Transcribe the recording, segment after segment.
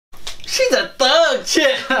She's a thug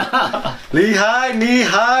chick. Knee high, knee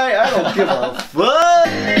high. I don't give a fuck.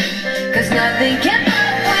 Cause nothing can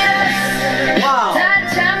fuck with us. Wow.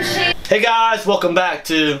 Hey guys, welcome back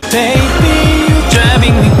to Baby, you're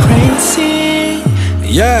driving me crazy.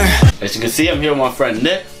 Yeah. As you can see, I'm here with my friend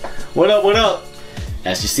Nick. What up, what up?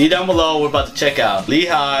 As you see down below, we're about to check out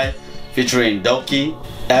Lehigh featuring DOK2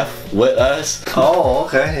 F With Us. Oh,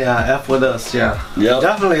 okay. Yeah, F With Us. Yeah. Yep.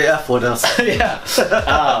 Definitely F With Us. Yeah.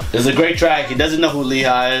 It's a great track. He doesn't know who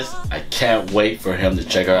Lehigh is. I can't wait for him to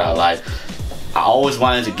check her out. Like, I always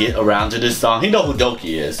wanted to get around to this song. He know who DOK2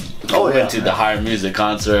 is. Oh, we yeah. went to the Higher Music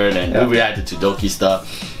concert and we reacted to DOK2 stuff.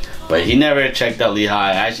 But he never checked out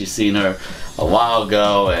Lehigh. I actually seen her a while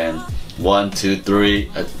ago, and 1, 2,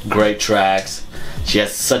 3 great tracks. She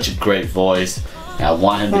has such a great voice. And I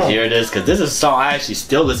want him to hear this because this is a song I actually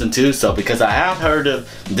still listen to. So because I have heard of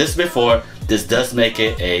this before, this does make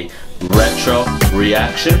it a retro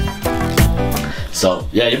reaction. So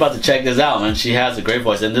yeah, you're about to check this out, man. She has a great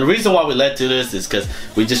voice, and the reason why we led to this is because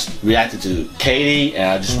we just reacted to Katie,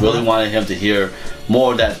 and I just really wanted him to hear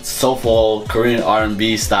more of that soulful Korean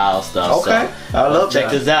R&B style stuff. Okay, so, I love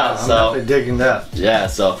check that. this out. I'm So definitely digging that. yeah,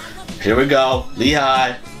 so here we go.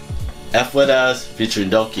 Lehigh, F With Us featuring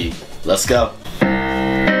DOK2. Let's go.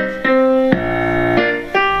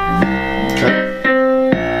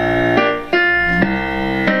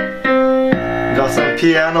 Got some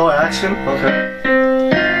piano action. Okay.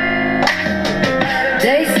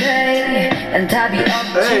 They say and tabby up.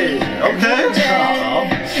 Hey, okay.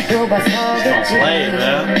 Don't play it,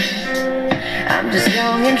 man. I'm just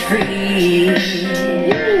young and free.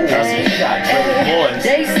 That's what you got, great voice.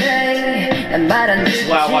 They say and That's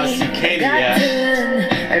why I want to see Katie at.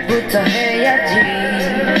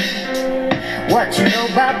 What you know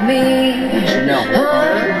about me? No.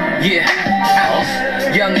 Yeah.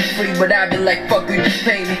 Young and free, but I be like, fuck you, just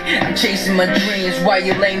pay me. I'm chasing my dreams while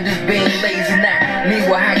you lame just being lazy now.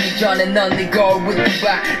 미워하기 전에 넌 네 거울 with the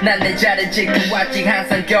bar. 난 내 자리 지켜왔지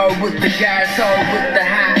항상 겨울 with the guys, soul with the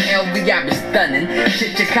high LV, I be stunning.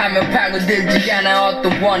 실직하면 파고들지 않아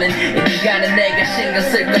어떤 원인. 이 기간에 내가 신경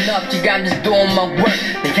쓸 건 없지. I'm just doing my work.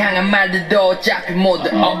 내 향한 말들도 어차피 모두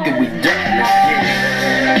어깨 위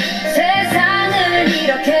세상을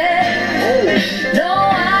이렇게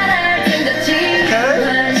너와 날 등졌지만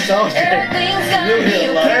everything's gonna be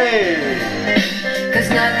okay. Cause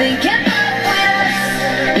nothing can fuck with us.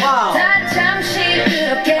 Wow. 다 잠시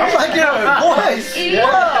그렇게 I like her voice.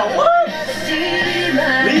 Wow, what?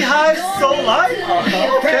 Lehigh's so light.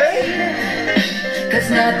 Okay. Cause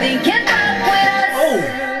nothing can fuck with us.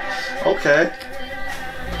 Oh. Okay.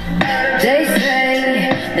 They say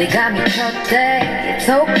they got me today. It's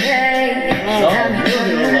okay. 난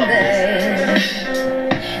좋은데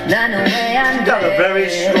나는 왜 안 돼? You got a very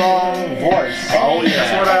strong voice. Oh yeah.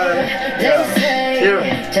 That's what I hear.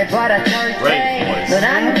 잘 받아줄 때 넌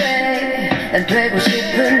안 돼. 난 되고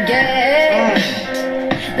싶은 게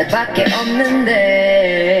나밖에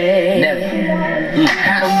없는데.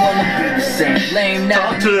 I don't wanna be the same lame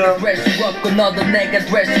now. Talk to them. Dress you up, 너도 내가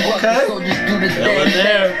dress you up. So just do the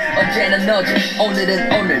thing. 언제나 너지,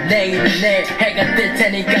 오늘은 오늘, 내일은 내일. 해가 뜰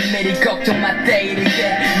테니까 미리 걱정 마,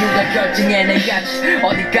 때리게. 누가 결정해 내 가치.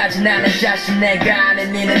 어디까지 나는 자신, 내가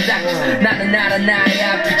아는 니는 닥쳐. 나는 알아 나의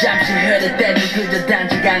앞이 잠시 흐를 때도 그저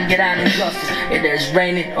단지 관계라는 것을. It is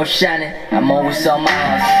raining or shining, I'm always on my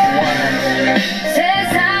hustle.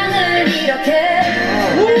 세상을 이렇게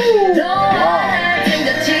너와 날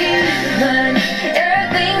등졌지만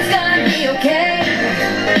everything's gonna be okay.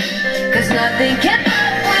 Cause nothing can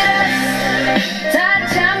fuck with us. 다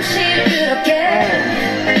잠시 그렇게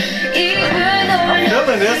입을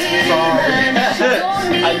feeling this song. Shit,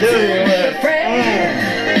 I do hear it.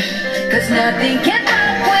 Cause nothing can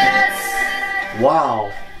fuck with us.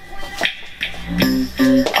 Wow.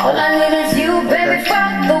 All I need is you, baby,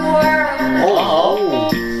 fuck the world. Oh.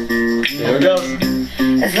 Here it goes.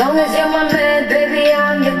 As long as you're my man, baby,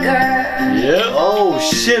 I'm your girl. Yep. Oh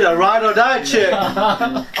shit, a ride or die chick.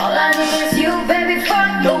 All I need is you, baby,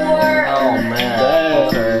 fuck the world. Oh man.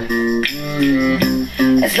 Okay.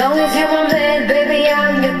 As long as you're my man, baby,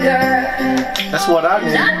 I'm your girl. That's what I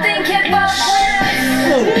need. Nothing can fuck with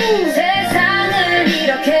us. 세상을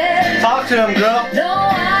이렇게 Talk to him, girl.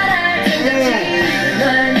 너와 날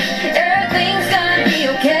등졌지만 everything's gonna be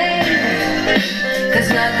okay. Cause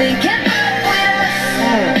nothing can fuck with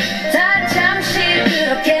us. 다 잠시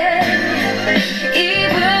그렇게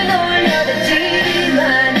입을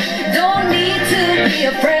놀려댔지만 don't need to be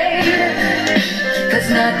afraid. Cause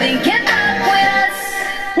nothing can fuck with us.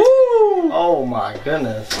 Woo! Oh my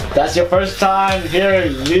goodness. That's your first time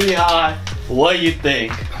hearing Lehigh. What do you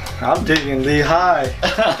think? I'm digging Lehigh.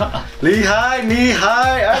 Lehigh, knee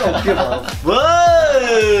high. I don't give a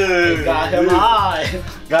fuck. Got him high.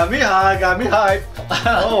 Got me high. Got me high.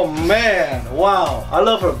 Oh man, wow! I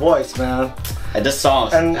love her voice, man. And this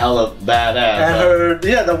song's hella badass. And her,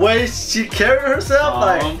 yeah, the way she carried herself,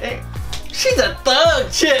 like, hey, she's a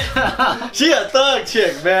thug chick. She a thug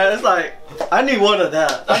chick, man. It's like, I need one of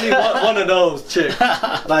that. I need one of those chicks.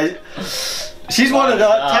 Like, she's one of the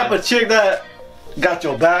type of chick that got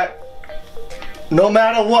your back. No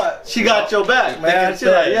matter what, she got your back, man. She's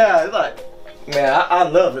like, yeah, it's like, man, I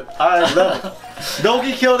love it. I love it.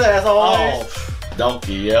 Doki killed it as always. Oh,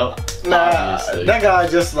 Doki, yep. Nah, that guy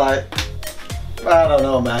just like, I don't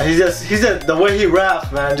know, man. He's just the way he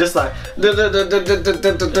raps, man. Just like, you think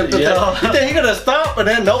he gonna stop, and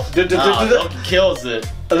then nope. Doki kills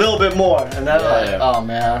it a little bit more, and then like, oh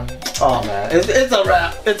man, it's a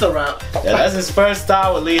rap. It's a rap. Yeah, that's his first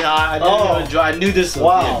time with Lehigh. I knew this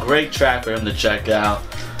would be a great track for him to check out.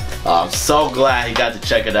 I'm so glad he got to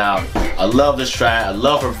check it out. I love this track. I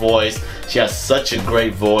love her voice. She has such a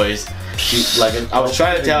great voice. She I was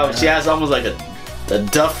trying to tell. She has almost like a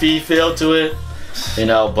Duffy feel to it. You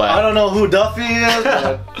know, but I don't know who Duffy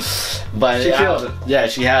is, but she killed it. Yeah,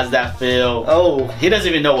 she has that feel. Oh, he doesn't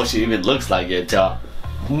even know what she even looks like yet.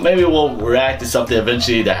 Maybe we'll react to something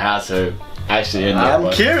eventually that has her actually in there.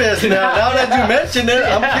 I'm curious now. Now that you mentioned it,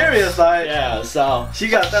 I'm curious. Like, yeah, so she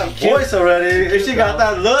got that voice already. If she got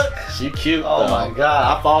that look, she cute. Oh my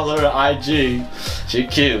god, I follow her on IG. She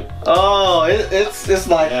cute. Oh, it's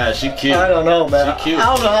like, yeah, she cute. I don't know, man. She cute.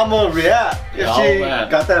 I don't know how I'm gonna react if she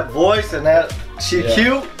got that voice and that. She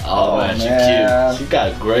cute? Oh man, she cute. She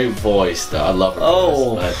got a great voice though. I love her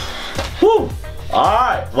voice. Woo!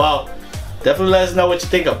 Alright, well, definitely let us know what you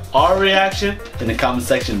think of our reaction in the comment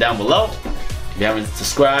section down below. If you haven't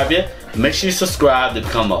subscribed yet, make sure you subscribe to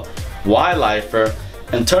become a Y-Lifer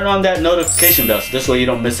and turn on that notification bell so this way you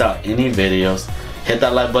don't miss out any videos. Hit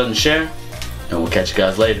that like button, share, and we'll catch you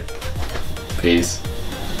guys later. Peace.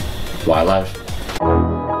 Y-Life.